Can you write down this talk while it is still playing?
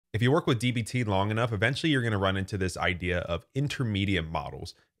If you work with DBT long enough, eventually you're going to run into this idea of intermediate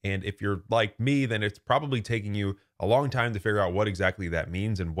models. And if you're like me, then it's probably taking you a long time to figure out what exactly that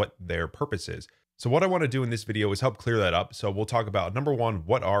means and what their purpose is. So what I want to do in this video is help clear that up. So we'll talk about number one,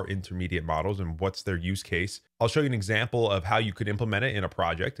 what are intermediate models and what's their use case? I'll show you an example of how you could implement it in a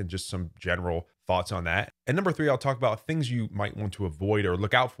project and just some general thoughts on that. And number three, I'll talk about things you might want to avoid or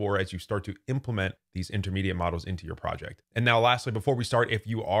look out for as you start to implement these intermediate models into your project. And now lastly, before we start, if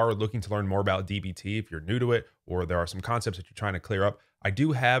you are looking to learn more about DBT, if you're new to it, or there are some concepts that you're trying to clear up, I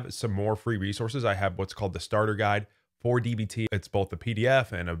do have some more free resources. I have what's called the starter guide for DBT. It's both a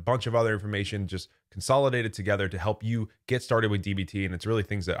PDF and a bunch of other information just consolidated together to help you get started with DBT. And it's really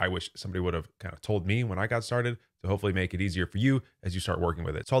things that I wish somebody would have kind of told me when I got started to hopefully make it easier for you as you start working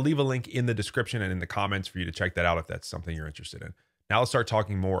with it. So I'll leave a link in the description and in the comments for you to check that out if that's something you're interested in. Now let's start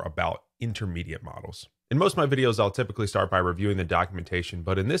talking more about intermediate models. In most of my videos, I'll typically start by reviewing the documentation,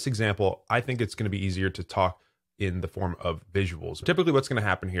 but in this example, I think it's going to be easier to talk in the form of visuals. Typically what's going to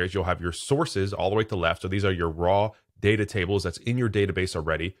happen here is you'll have your sources all the way to the left. So these are your raw data tables that's in your database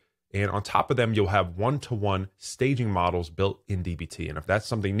already. And on top of them, you'll have one-to-one staging models built in DBT. And if that's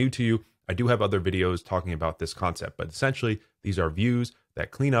something new to you, I do have other videos talking about this concept, but essentially these are views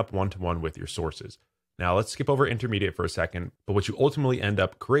that clean up one-to-one with your sources. Now let's skip over intermediate for a second, but what you ultimately end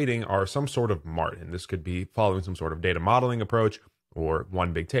up creating are some sort of mart. And this could be following some sort of data modeling approach or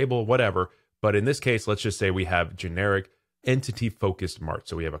one big table, whatever. But in this case, let's just say we have generic entity-focused mart.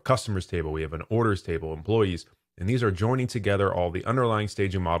 So we have a customers table, we have an orders table, employees, and these are joining together all the underlying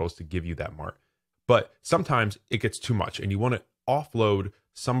staging models to give you that mart. But sometimes it gets too much and you want to offload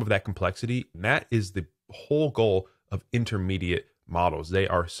some of that complexity. And that is the whole goal of intermediate models. They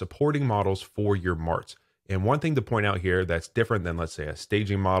are supporting models for your marts. And one thing to point out here that's different than, let's say, a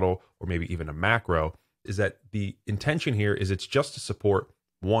staging model or maybe even a macro is that the intention here is it's just to support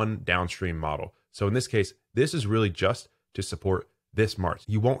one downstream model. So in this case, this is really just to support this mart.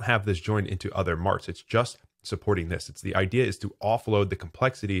 You won't have this joined into other marts. It's just supporting this. It's the idea is to offload the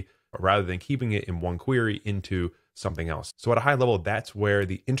complexity rather than keeping it in one query into something else. So at a high level, that's where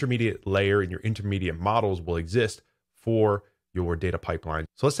the intermediate layer and your intermediate models will exist for your data pipeline.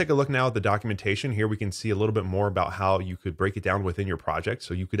 So let's take a look now at the documentation. Here we can see a little bit more about how you could break it down within your project.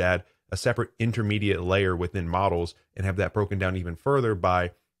 So you could add a separate intermediate layer within models and have that broken down even further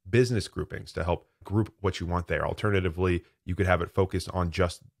by business groupings to help group what you want there. Alternatively, you could have it focus on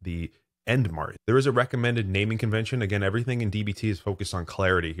just the end mart. There is a recommended naming convention. Again, everything in DBT is focused on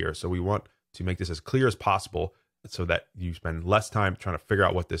clarity here. So we want to make this as clear as possible so that you spend less time trying to figure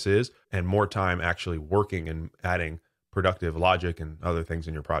out what this is and more time actually working and adding productive logic and other things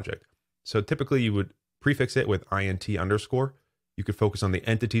in your project. So typically you would prefix it with int underscore. You could focus on the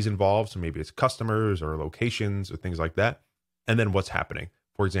entities involved. So maybe it's customers or locations or things like that. And then what's happening.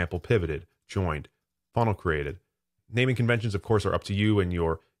 For example, pivoted, joined, funnel created. Naming conventions, of course, are up to you and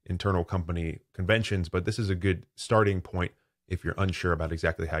your internal company conventions, but this is a good starting point if you're unsure about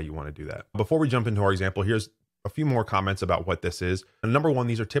exactly how you want to do that. Before we jump into our example, here's a few more comments about what this is. And number one,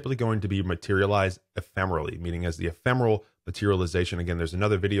 these are typically going to be materialized ephemerally, meaning as the ephemeral materialization. Again, there's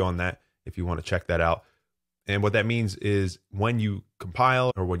another video on that if you want to check that out. And what that means is when you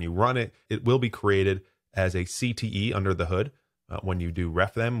compile or when you run it, it will be created as a CTE under the hood when you do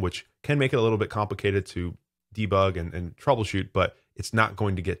ref them, which can make it a little bit complicated to debug and troubleshoot, but it's not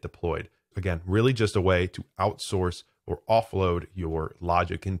going to get deployed. Again, really just a way to outsource or offload your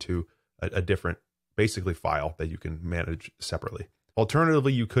logic into a different, basically, file that you can manage separately.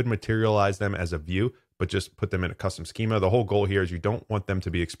 Alternatively, you could materialize them as a view, but just put them in a custom schema. The whole goal here is you don't want them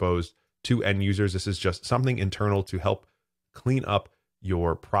to be exposed to end users. This is just something internal to help clean up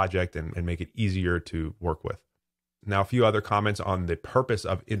your project and make it easier to work with. Now, a few other comments on the purpose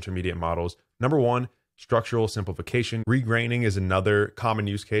of intermediate models. Number one, structural simplification. Regraining is another common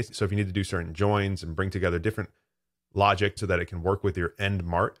use case. So if you need to do certain joins and bring together different logic so that it can work with your end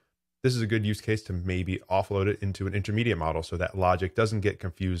mart, this is a good use case to maybe offload it into an intermediate model so that logic doesn't get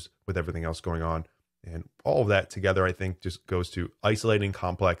confused with everything else going on. And all of that together, I think, just goes to isolating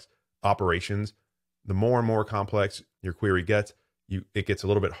complex operations. The more and more complex your query gets, it gets a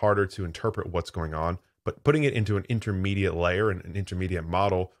little bit harder to interpret what's going on. But putting it into an intermediate layer and an intermediate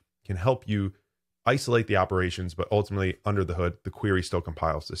model can help you isolate the operations, but ultimately under the hood, the query still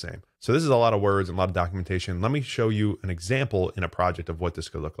compiles the same. So this is a lot of words and a lot of documentation. Let me show you an example in a project of what this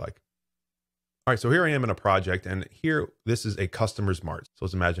could look like. All right, so here I am in a project, and here, this is a customer's mart. So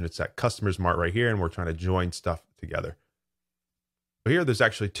let's imagine it's that customer's mart right here, and we're trying to join stuff together. So here, there's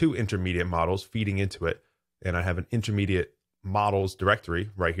actually two intermediate models feeding into it, and I have an intermediate models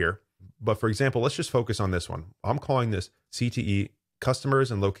directory right here. But for example, let's just focus on this one. I'm calling this CTE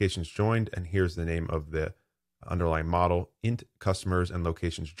customers and locations joined. And here's the name of the underlying model, int customers and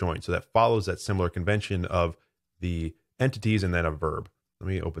locations joined. So that follows that similar convention of the entities and then a verb. Let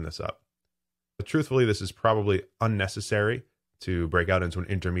me open this up. But truthfully, this is probably unnecessary to break out into an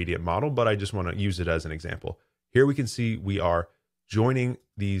intermediate model, but I just want to use it as an example. Here we can see we are joining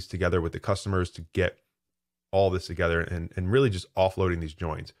these together with the customers to get all this together and really just offloading these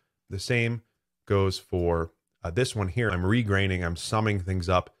joins. The same goes for this one here. I'm regraining, I'm summing things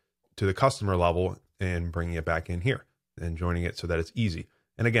up to the customer level and bringing it back in here and joining it so that it's easy.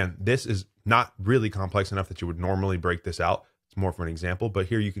 And again, this is not really complex enough that you would normally break this out. It's more for an example, but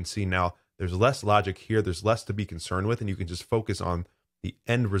here you can see now there's less logic here. There's less to be concerned with, and you can just focus on the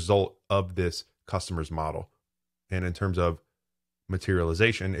end result of this customer's model. And in terms of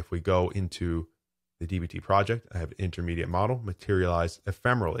materialization, if we go into the DBT project, I have intermediate model materialized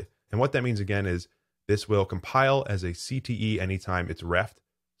ephemerally. And what that means again is this will compile as a CTE anytime it's refed.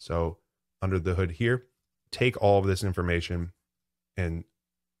 So under the hood here, take all of this information and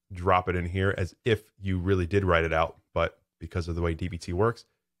drop it in here as if you really did write it out. But because of the way DBT works,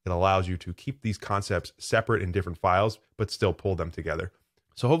 it allows you to keep these concepts separate in different files, but still pull them together.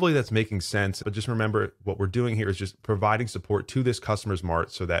 So hopefully that's making sense. But just remember, what we're doing here is just providing support to this customer's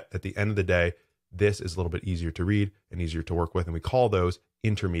mart so that at the end of the day, this is a little bit easier to read and easier to work with. And we call those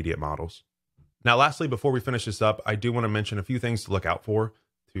intermediate models. Now, lastly, before we finish this up, I do want to mention a few things to look out for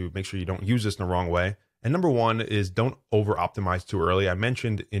to make sure you don't use this in the wrong way. And number one is don't over optimize too early. I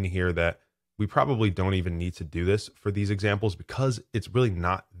mentioned in here that we probably don't even need to do this for these examples because it's really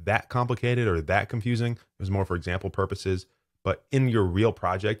not that complicated or that confusing. It was more for example purposes. But in your real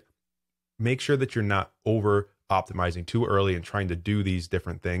project, make sure that you're not over optimizing too early and trying to do these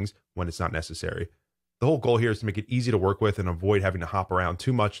different things when it's not necessary. The whole goal here is to make it easy to work with and avoid having to hop around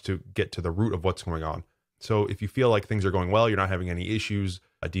too much to get to the root of what's going on. So if you feel like things are going well, you're not having any issues,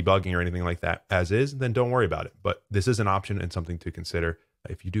 debugging or anything like that as is, then don't worry about it. But this is an option and something to consider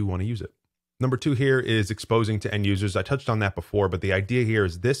if you do want to use it. Number two here is exposing to end users. I touched on that before, but the idea here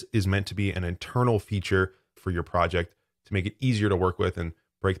is this is meant to be an internal feature for your project to make it easier to work with and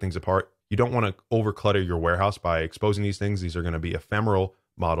break things apart. You don't want to over clutter your warehouse by exposing these things. These are going to be ephemeral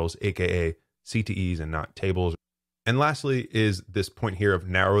models, AKA CTEs and not tables. And lastly is this point here of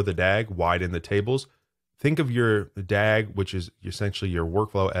narrow the DAG, widen the tables. Think of your DAG, which is essentially your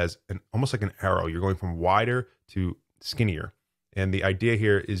workflow, as almost like an arrow. You're going from wider to skinnier. And the idea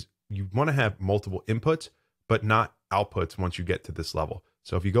here is you want to have multiple inputs, but not outputs once you get to this level.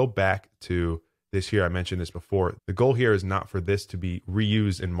 So if you go back to this here, I mentioned this before, the goal here is not for this to be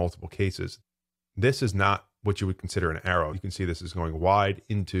reused in multiple cases. This is not what you would consider an arrow. You can see this is going wide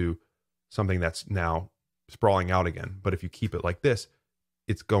into something that's now sprawling out again. But if you keep it like this,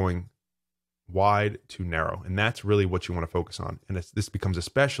 it's going wide to narrow. And that's really what you want to focus on. And this becomes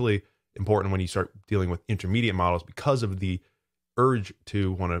especially important when you start dealing with intermediate models because of the urge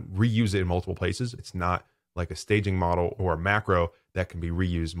to want to reuse it in multiple places. It's not like a staging model or a macro that can be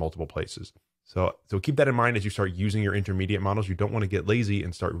reused multiple places. So keep that in mind as you start using your intermediate models. You don't want to get lazy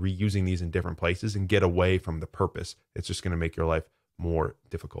and start reusing these in different places and get away from the purpose. It's just going to make your life more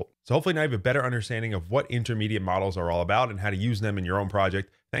difficult. So hopefully now you have a better understanding of what intermediate models are all about and how to use them in your own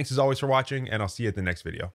project. Thanks as always for watching, and I'll see you at the next video.